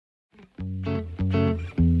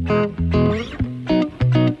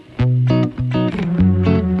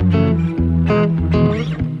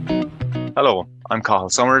Hello, I'm Cathal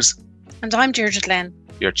Summers, And I'm Deirdre Glenn,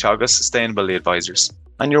 your Teagasc Sustainability Advisors,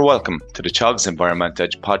 and you're welcome to the Teagasc Environment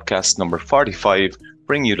Edge podcast number 45,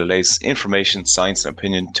 bringing you the latest information, science and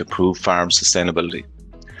opinion to prove farm sustainability.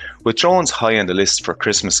 With drones high on the list for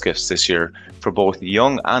Christmas gifts this year for both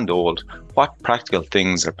young and old, what practical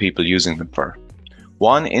things are people using them for?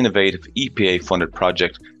 One innovative EPA-funded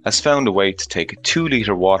project has found a way to take a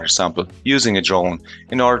 2-litre water sample using a drone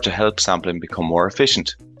in order to help sampling become more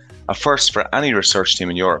efficient. A first for any research team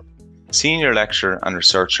in Europe. Senior lecturer and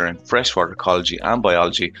researcher in freshwater ecology and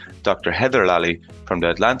biology, Dr. Heather Lally from the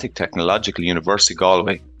Atlantic Technological University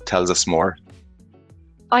Galway tells us more.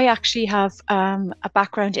 I actually have a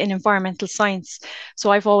background in environmental science,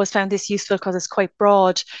 so I've always found this useful because it's quite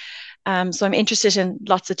broad. So I'm interested in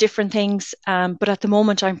lots of different things, but at the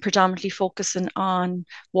moment I'm predominantly focusing on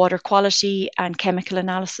water quality and chemical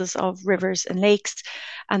analysis of rivers and lakes.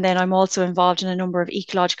 And then I'm also involved in a number of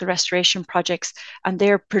ecological restoration projects, and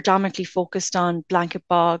they're predominantly focused on blanket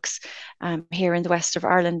bogs here in the west of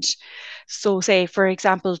Ireland. So say, for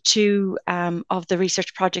example, two of the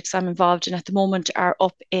research projects I'm involved in at the moment are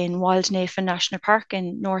up in Wildnafen National Park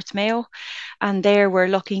in North Mayo. And there we're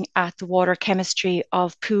looking at the water chemistry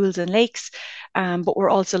of pools and lakes, but we're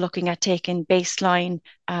also looking at taking baseline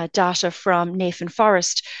data from Nafen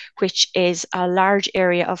Forest, which is a large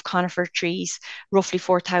area of conifer trees, roughly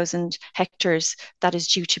 4,000 hectares, that is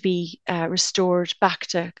due to be restored back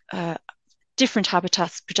to different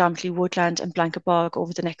habitats, predominantly woodland and blanket bog,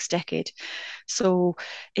 over the next decade. So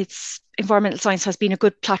environmental science has been a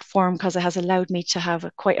good platform because it has allowed me to have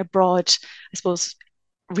quite a broad, I suppose,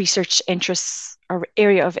 research interests or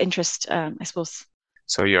area of interest, I suppose.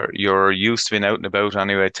 So you're used to being out and about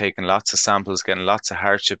anyway, taking lots of samples, getting lots of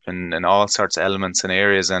hardship in all sorts of elements and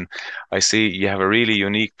areas. And I see you have a really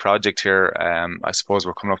unique project here. I suppose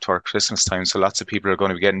we're coming up to our Christmas time, so lots of people are going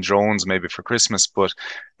to be getting drones maybe for Christmas. But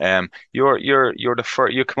you're the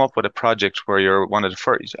first. You come up with a project where you're one of the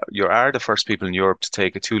first. You are the first people in Europe to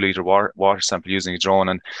take a 2-litre water sample using a drone.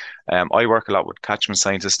 And I work a lot with catchment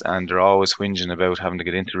scientists, and they're always whinging about having to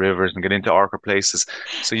get into rivers and get into awkward places.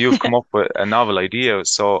 So you've come up with a novel idea.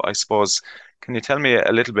 So I suppose, can you tell me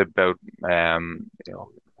a little bit about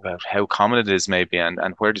about how common it is maybe, and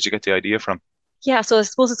where did you get the idea from? Yeah, so I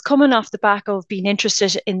suppose it's coming off the back of being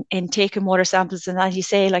interested in taking water samples. And as you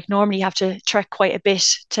say, like normally you have to trek quite a bit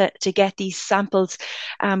to get these samples.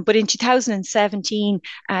 But in 2017,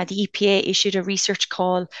 the EPA issued a research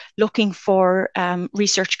call looking for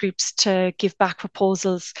research groups to give back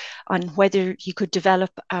proposals on whether you could develop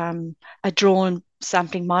a drone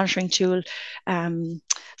sampling monitoring tool.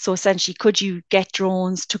 So essentially, could you get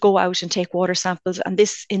drones to go out and take water samples? And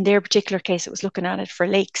this, in their particular case, it was looking at it for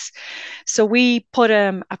lakes. So we put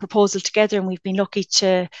a proposal together, and we've been lucky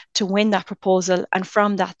to win that proposal. And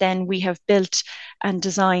from that, then we have built and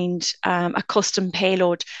designed a custom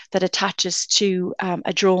payload that attaches to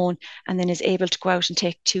a drone and then is able to go out and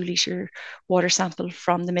take 2-litre water sample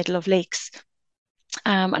from the middle of lakes.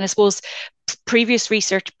 And I suppose previous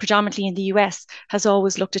research, predominantly in the US, has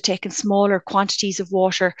always looked at taking smaller quantities of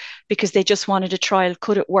water because they just wanted a trial,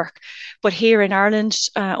 could it work? But here in Ireland,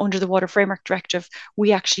 under the Water Framework Directive,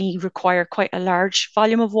 we actually require quite a large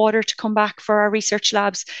volume of water to come back for our research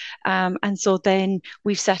labs. And so then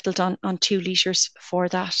we've settled on 2 litres for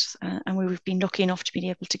that. And we've been lucky enough to be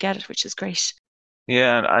able to get it, which is great.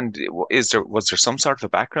 Yeah, and was there some sort of a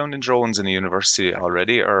background in drones in the university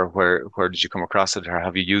already, or where did you come across it, or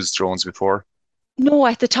have you used drones before? No,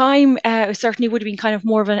 at the time, it certainly would have been kind of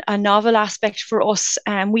more of a novel aspect for us.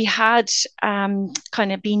 We had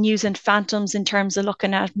kind of been using phantoms in terms of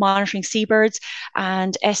looking at monitoring seabirds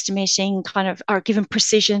and estimating kind of, or giving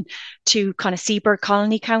precision to kind of seabird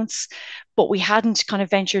colony counts, but we hadn't kind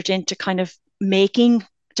of ventured into kind of making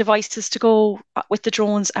devices to go with the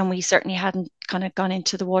drones, and we certainly hadn't kind of gone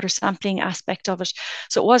into the water sampling aspect of it.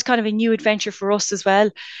 So it was kind of a new adventure for us as well.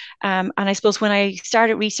 And I suppose when I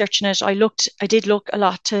started researching it, I did look a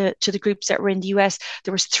lot to the groups that were in the US.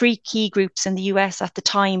 There was 3 key groups in the US at the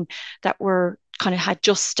time that were kind of had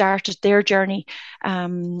just started their journey.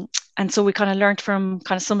 And so we kind of learned from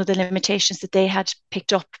kind of some of the limitations that they had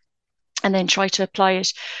picked up and then try to apply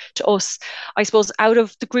it to us. I suppose out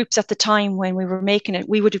of the groups at the time when we were making it,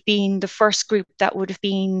 we would have been the first group that would have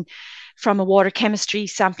been from a water chemistry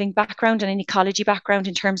sampling background and an ecology background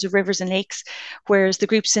in terms of rivers and lakes, whereas the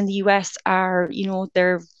groups in the US are,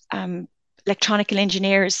 they're electronical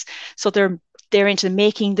engineers, so they're into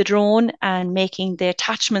making the drone and making the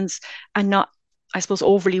attachments and not I suppose,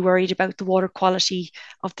 overly worried about the water quality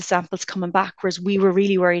of the samples coming back, whereas we were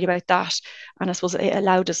really worried about that. And I suppose it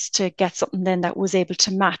allowed us to get something then that was able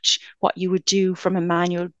to match what you would do from a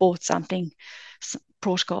manual boat sampling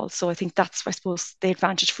protocol. So I think that's, I suppose, the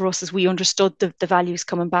advantage for us is we understood the values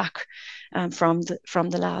coming back from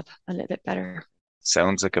the lab a little bit better.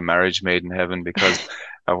 Sounds like a marriage made in heaven because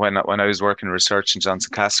when I was working research in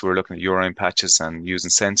Johnson Castle, we were looking at urine patches and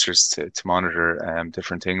using sensors to monitor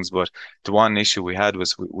different things. But the one issue we had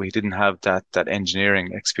was we didn't have that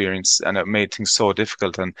engineering experience, and it made things so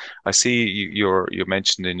difficult. And I see you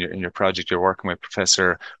mentioned in your project you're working with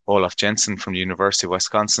Professor Olaf Jensen from the University of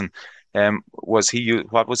Wisconsin.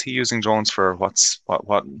 What was he using drones for? What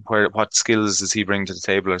skills does he bring to the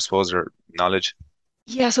table, I suppose, or knowledge?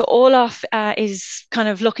 Yeah, so Olaf is kind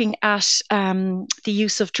of looking at the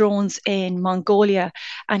use of drones in Mongolia,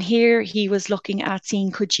 and here he was looking at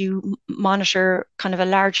seeing could you monitor kind of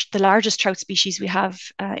the largest trout species we have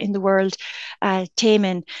in the world,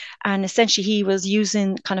 taimen, and essentially he was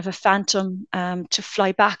using kind of a phantom to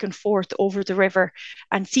fly back and forth over the river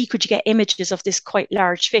and see could you get images of this quite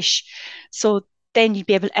large fish. So then you'd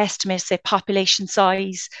be able to estimate, say, population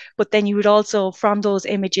size, but then you would also, from those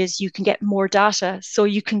images, you can get more data. So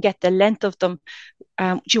you can get the length of them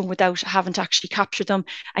without having to actually capture them.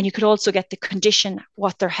 And you could also get the condition,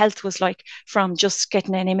 what their health was like from just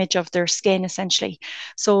getting an image of their skin, essentially.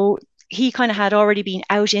 So he kind of had already been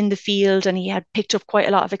out in the field and he had picked up quite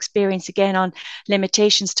a lot of experience again on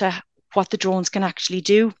limitations to what the drones can actually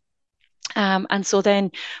do. And so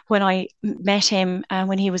then when I met him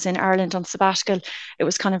when he was in Ireland on sabbatical, it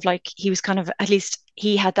was kind of like he was kind of, at least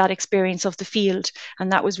he had that experience of the field. And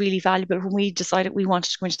that was really valuable when we decided we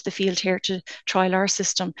wanted to go into the field here to trial our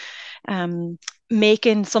system.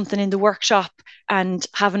 Making something in the workshop and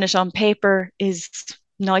having it on paper is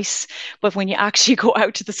nice. But when you actually go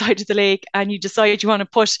out to the side of the lake and you decide you want to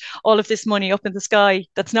put all of this money up in the sky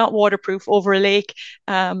that's not waterproof over a lake,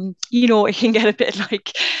 it can get a bit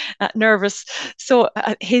like nervous. So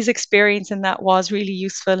his experience in that was really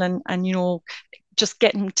useful, and just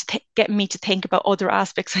getting me to think about other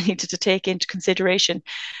aspects I needed to take into consideration.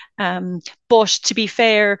 But to be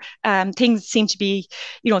fair, things seem to be,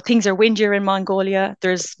 things are windier in Mongolia.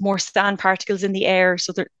 There's more sand particles in the air.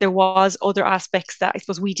 So there was other aspects that I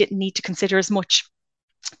suppose we didn't need to consider as much.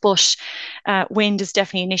 But wind is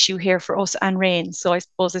definitely an issue here for us, and rain. So I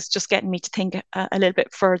suppose it's just getting me to think a little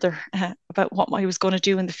bit further about what I was going to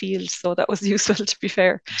do in the field. So that was useful, to be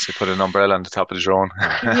fair. So put an umbrella on the top of the drone.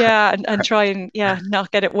 Yeah, and try and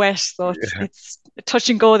not get it wet. So it's touch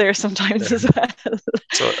and go there sometimes as well.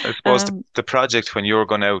 So I suppose Um, the project when you're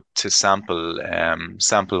going out to sample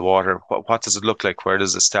water, what does it look like? Where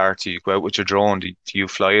does it start? Do you go out with your drone? Do you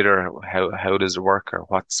fly it, or how does it work, or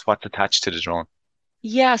what's attached to the drone?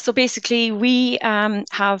 Yeah, so basically we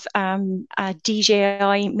have a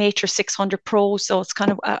DJI Matrix 600 Pro, so it's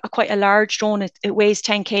kind of quite a large drone. It weighs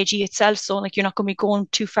 10 kg itself, so like you're not going to be going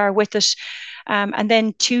too far with it. And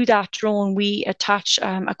then to that drone, we attach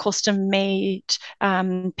a custom-made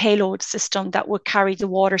payload system that would carry the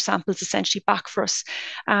water samples essentially back for us.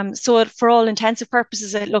 So for all intensive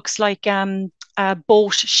purposes, it looks like a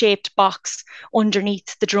boat-shaped box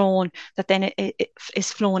underneath the drone that then it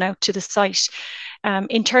is flown out to the site.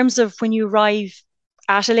 In terms of when you arrive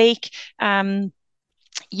at a lake,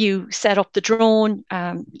 you set up the drone,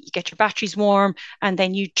 you get your batteries warm, and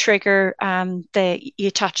then you trigger you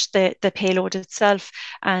attach the payload itself,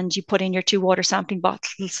 and you put in your 2 water sampling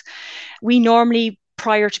bottles. We normally,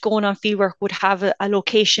 prior to going on fieldwork, would have a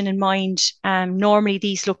location in mind. Normally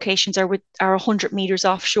these locations are 100 meters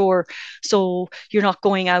offshore, so you're not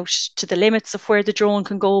going out to the limits of where the drone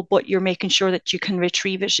can go, but you're making sure that you can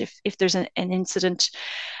retrieve it if there's an incident.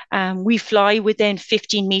 We fly within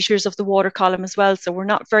 15 meters of the water column as well, so we're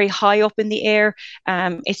not very high up in the air.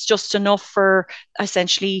 It's just enough for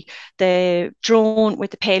essentially the drone with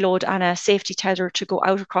the payload and a safety tether to go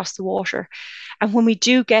out across the water. And when we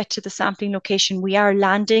do get to the sampling location, we are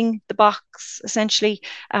landing the box essentially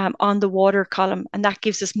on the water column, and that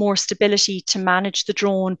gives us more stability to manage the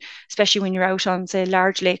drone, especially when you're out on, say,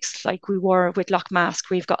 large lakes like we were with Loch Mask.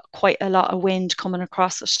 We've got quite a lot of wind coming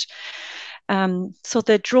across it. So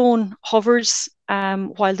the drone hovers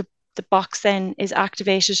while the box then is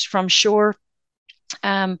activated from shore.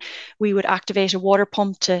 We would activate a water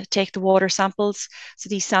pump to take the water samples. So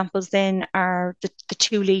these samples then are the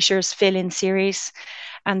 2 liters fill in series.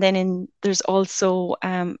 And then there's also,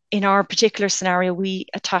 in our particular scenario, we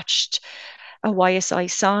attached a YSI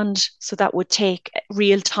sonde. So that would take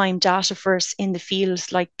real-time data for us in the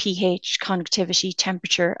fields like pH, conductivity,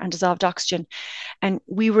 temperature, and dissolved oxygen. And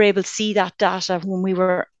we were able to see that data when we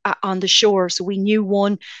were on the shore. So we knew,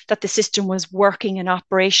 one, that the system was working and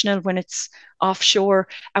operational when it's offshore.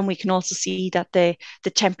 And we can also see that the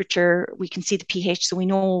temperature, we can see the pH. So we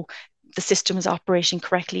know the system is operating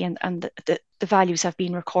correctly, and the values have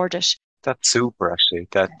been recorded. That's super, actually.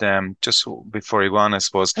 That just before you go on, I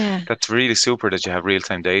suppose Yeah. that's really super that you have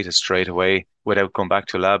real-time data straight away without going back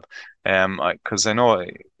to a lab. Because I know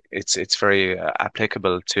it's very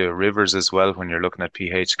applicable to rivers as well when you're looking at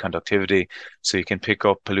pH conductivity, so you can pick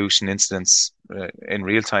up pollution incidents in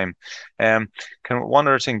real time. Um, one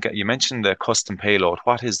other thing you mentioned, the custom payload.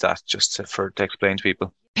 What is that? Just to explain to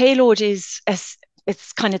people. Payload is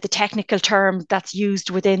it's kind of the technical term that's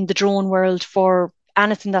used within the drone world for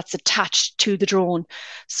anything that's attached to the drone.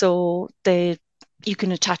 So you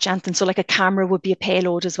can attach anything. So like a camera would be a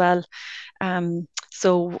payload as well.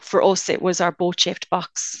 So for us, it was our boat-shaped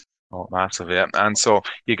box. Oh, massive, yeah. And so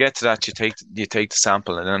you get to that, you take the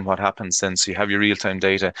sample, and then what happens then? So you have your real-time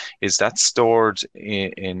data. Is that stored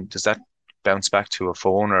does that bounce back to a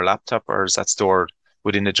phone or a laptop, or is that stored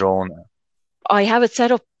within the drone? I have it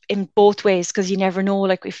set up in both ways because you never know,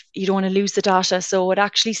 like if you don't want to lose the data. So it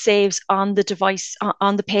actually saves on the device,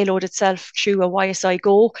 on the payload itself through a YSI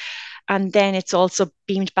Go. And then it's also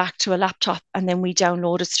beamed back to a laptop, and then we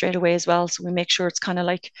download it straight away as well. So we make sure it's kind of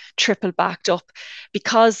like triple backed up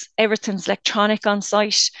because everything's electronic on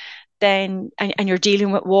site. Then, and you're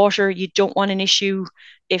dealing with water, you don't want an issue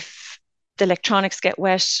if the electronics get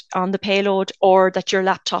wet on the payload or that your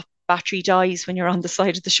laptop battery dies when you're on the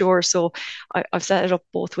side of the shore. So I've set it up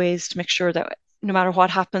both ways to make sure that no matter what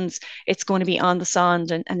happens, it's going to be on the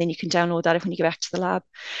sonde, and then you can download that when you get back to the lab.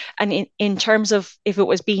 And in terms of if it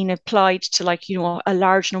was being applied to, like, a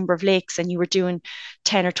large number of lakes and you were doing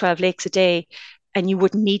 10 or 12 lakes a day, and you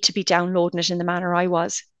wouldn't need to be downloading it in the manner I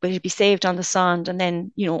was, but it'd be saved on the sonde. And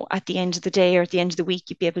then, at the end of the day or at the end of the week,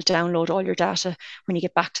 you'd be able to download all your data when you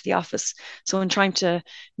get back to the office. So in trying to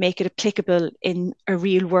make it applicable in a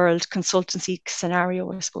real world consultancy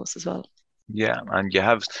scenario, I suppose, as well. Yeah, and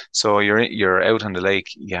so you're out on the lake.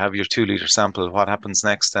 You have your 2 liter sample. What happens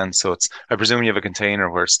next then? So I presume you have a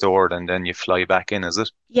container where it's stored, and then you fly back in, is it?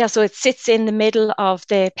 Yeah, so it sits in the middle of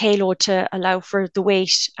the payload to allow for the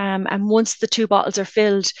weight. And once the 2 bottles are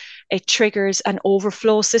filled, it triggers an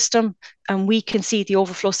overflow system, and we can see the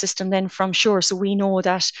overflow system then from shore. So we know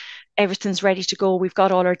that everything's ready to go. We've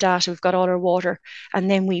got all our data, we've got all our water,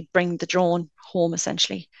 and then we bring the drone home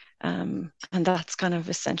essentially. And that's kind of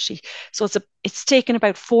essentially. So it's taken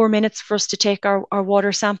about 4 minutes for us to take our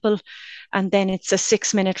water sample, and then it's a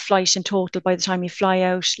 6-minute flight in total by the time you fly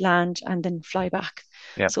out, land, and then fly back.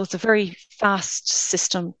 Yeah. So it's a very fast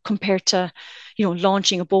system compared to,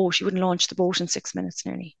 launching a boat. You wouldn't launch the boat in 6 minutes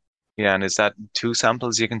nearly. Yeah, and is that 2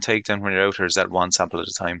 samples you can take then when you're out, or is that one sample at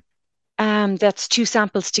a time? That's 2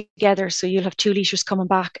 samples together. So you'll have 2 liters coming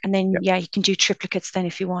back, and then, Yeah. yeah, you can do triplicates then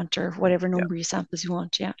if you want, or whatever Yeah. number of samples you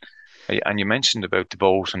want. Yeah. And you mentioned about the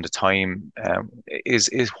boat and the time. Is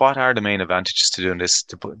what are the main advantages to doing this?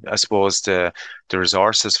 I suppose the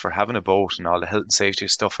resources for having a boat and all the health and safety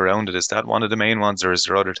stuff around it, is that one of the main ones, or is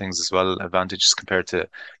there other things as well, advantages compared to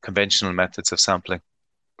conventional methods of sampling?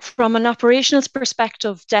 From an operations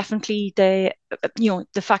perspective, definitely the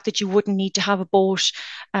fact that you wouldn't need to have a boat,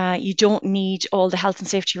 you don't need all the health and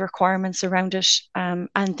safety requirements around it,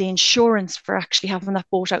 and the insurance for actually having that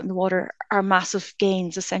boat out in the water are massive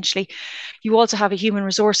gains. Essentially, you also have a human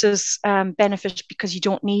resources benefit because you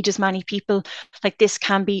don't need as many people. Like, this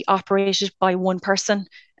can be operated by one person,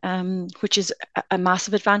 which is a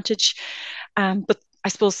massive advantage. But I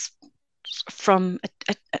suppose from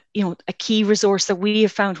a key resource that we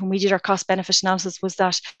have found when we did our cost benefit analysis was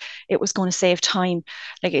that it was going to save time.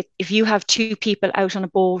 Like, if you have 2 people out on a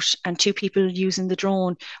boat and 2 people using the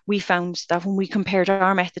drone, we found that when we compared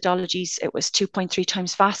our methodologies, it was 2.3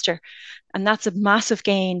 times faster. And that's a massive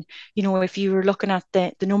gain. If you were looking at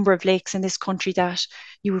the number of lakes in this country that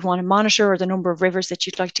you would want to monitor, or the number of rivers that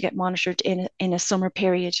you'd like to get monitored in a summer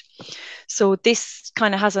period. So this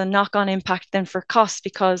kind of has a knock-on impact then for costs,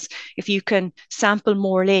 because if you can sample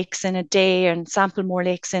more lakes in a day and sample more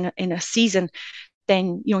lakes in a season,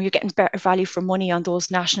 then you're getting better value for money on those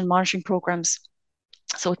national monitoring programs.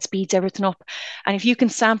 So it speeds everything up. And if you can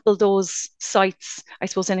sample those sites, I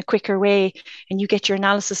suppose, in a quicker way, and you get your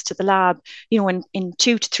analysis to the lab, in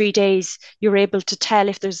 2 to 3 days, you're able to tell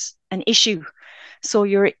if there's an issue. So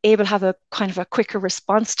you're able to have a kind of a quicker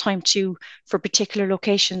response time for particular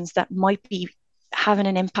locations that might be having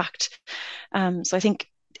an impact. So I think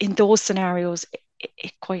in those scenarios,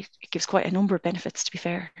 it gives quite a number of benefits, to be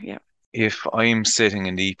fair. Yeah. If I'm sitting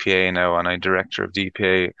in the EPA now and I'm director of the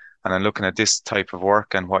EPA and I'm looking at this type of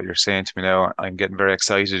work and what you're saying to me now, I'm getting very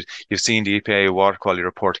excited. You've seen the EPA water quality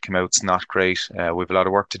report come out. It's not great. We've a lot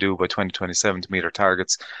of work to do by 2027 to meet our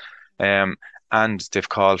targets. Um, and they've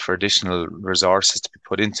called for additional resources to be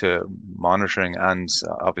put into monitoring and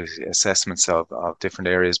obviously assessments of different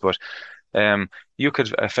areas. But you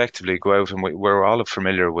could effectively go out and we're all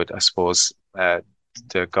familiar with, I suppose,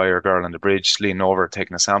 the guy or girl on the bridge leaning over,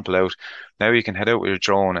 taking a sample out. Now you can head out with your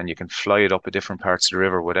drone and you can fly it up at different parts of the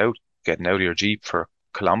river without getting out of your Jeep for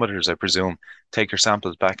kilometers, I presume. Take your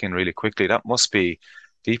samples back in really quickly. The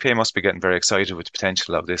EPA must be getting very excited with the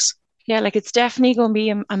potential of this. Yeah, like it's definitely going to be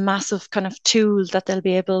a massive kind of tool that they'll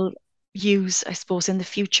be able use, I suppose, in the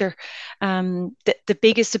future. The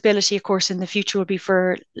biggest ability, of course, in the future will be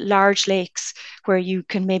for large lakes where you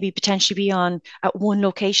can maybe potentially be on at one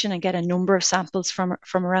location and get a number of samples from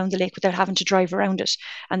around the lake without having to drive around it.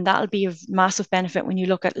 And that'll be of massive benefit when you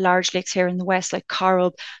look at large lakes here in the west, like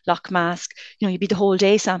Corrib, Lough Mask. You'd be the whole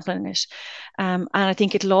day sampling it. And I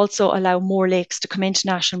think it'll also allow more lakes to come into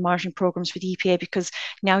national monitoring programs for the EPA, because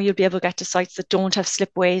now you'll be able to get to sites that don't have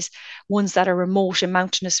slipways, ones that are remote in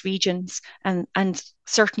mountainous regions, and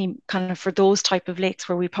certainly kind of for those type of lakes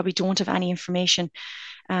where we probably don't have any information,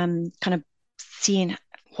 kind of seeing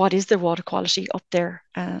what is their water quality up there.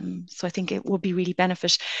 So I think it would be really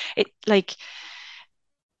beneficial.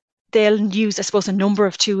 They'll use, I suppose, a number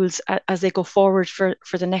of tools as they go forward for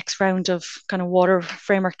the next round of kind of water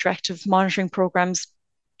framework directive monitoring programs.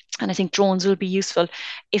 And I think drones will be useful.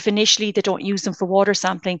 If initially they don't use them for water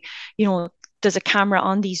sampling, there's a camera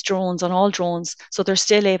on these drones, on all drones, so they're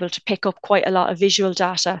still able to pick up quite a lot of visual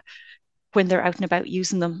data when they're out and about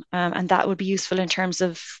using them. And that would be useful in terms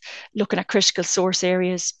of looking at critical source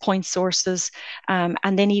areas, point sources, and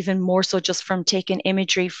then even more so just from taking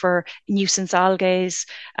imagery for nuisance algae,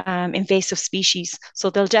 invasive species.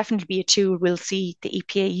 So there'll definitely be a tool we'll see the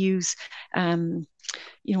EPA use.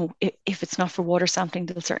 If it's not for water sampling,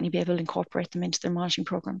 they'll certainly be able to incorporate them into their monitoring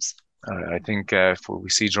programs. I think if we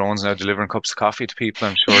see drones now delivering cups of coffee to people,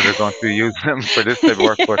 I'm sure they're going to be using them for this type of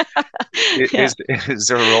work. But Yeah. is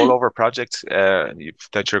there a rollover project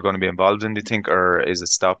that you're going to be involved in, do you think, or is it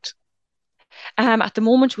stopped? At the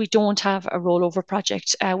moment, we don't have a rollover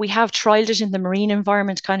project. We have trialed it in the marine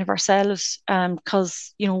environment kind of ourselves,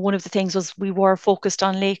 because, one of the things was we were focused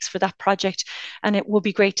on lakes for that project, and it would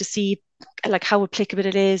be great to see like how applicable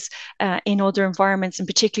it is in other environments, and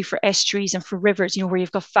particularly for estuaries and for rivers, where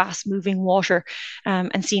you've got fast moving water,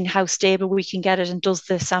 and seeing how stable we can get it, and does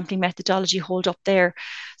the sampling methodology hold up there.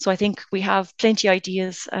 So I think we have plenty of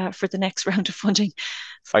ideas for the next round of funding.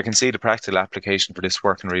 I can see the practical application for this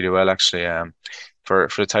working really well, actually. For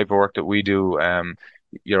the type of work that we do,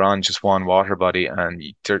 you're on just one water body, and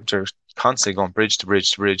they're constantly going bridge to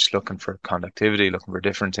bridge to bridge, looking for conductivity, looking for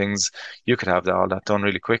different things. You could have all that done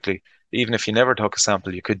really quickly. Even if you never took a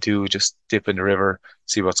sample, you could just dip in the river,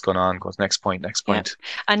 see what's going on, go to next point, next point. Yeah.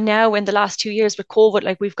 And now in the last 2 years with COVID,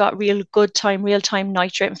 like we've got real real-time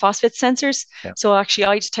nitrate and phosphate sensors. Yeah. So actually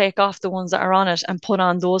I'd take off the ones that are on it and put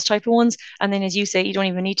on those type of ones. And then, as you say, you don't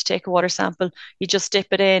even need to take a water sample. You just dip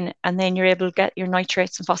it in, and then you're able to get your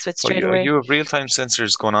nitrates and phosphates straight away. You have real-time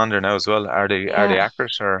sensors going on there now as well. Are they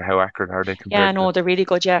accurate, or how accurate are they compared? Yeah, no, they're really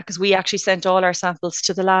good. Yeah, because we actually sent all our samples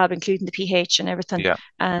to the lab, including the pH and everything. Yeah.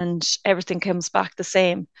 And everything comes back the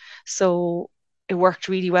same. So it worked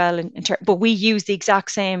really well. But we use the exact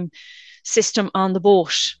same system on the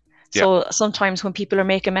boat. So sometimes when people are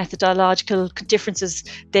making methodological differences,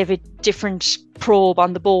 they have a different probe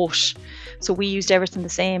on the boat. So we used everything the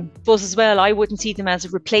same. But as well, I wouldn't see them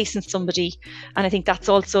as replacing somebody. And I think that's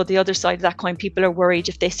also the other side of that coin. People are worried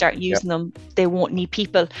if they start using them, they won't need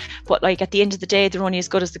people. But like at the end of the day, they're only as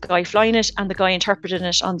good as the guy flying it and the guy interpreting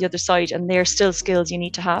it on the other side. And they're still skills you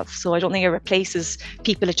need to have. So I don't think it replaces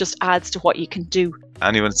people. It just adds to what you can do.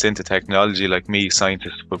 Anyone that's into technology like me,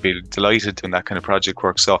 scientists, would be delighted doing that kind of project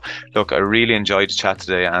work. So look, I really enjoyed the chat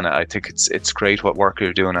today, and I think it's great what work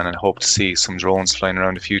you're doing, and I hope to see some drones flying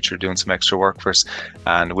around the future doing some extra work for us,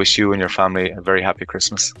 and wish you and your family a very happy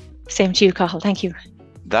Christmas. Same to you, Cathal. Thank you.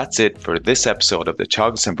 That's it for this episode of the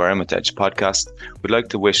Teagasc Environment Edge podcast. We'd like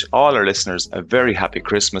to wish all our listeners a very happy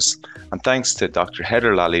Christmas, and thanks to Dr.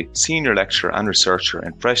 Heather Lally, Senior Lecturer and Researcher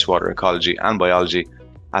in Freshwater Ecology and Biology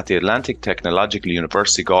at the Atlantic Technological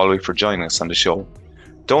University Galway, for joining us on the show.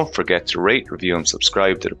 Don't forget to rate, review and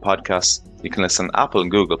subscribe to the podcast. You can listen on Apple and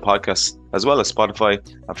Google Podcasts as well as Spotify,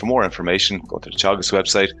 and for more information go to the Teagasc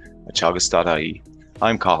website at teagasc.ie.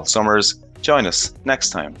 I'm Cathal Summers. Join us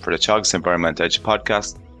next time for the Teagasc Environment Edge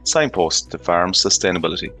podcast, signpost to farm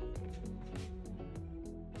sustainability.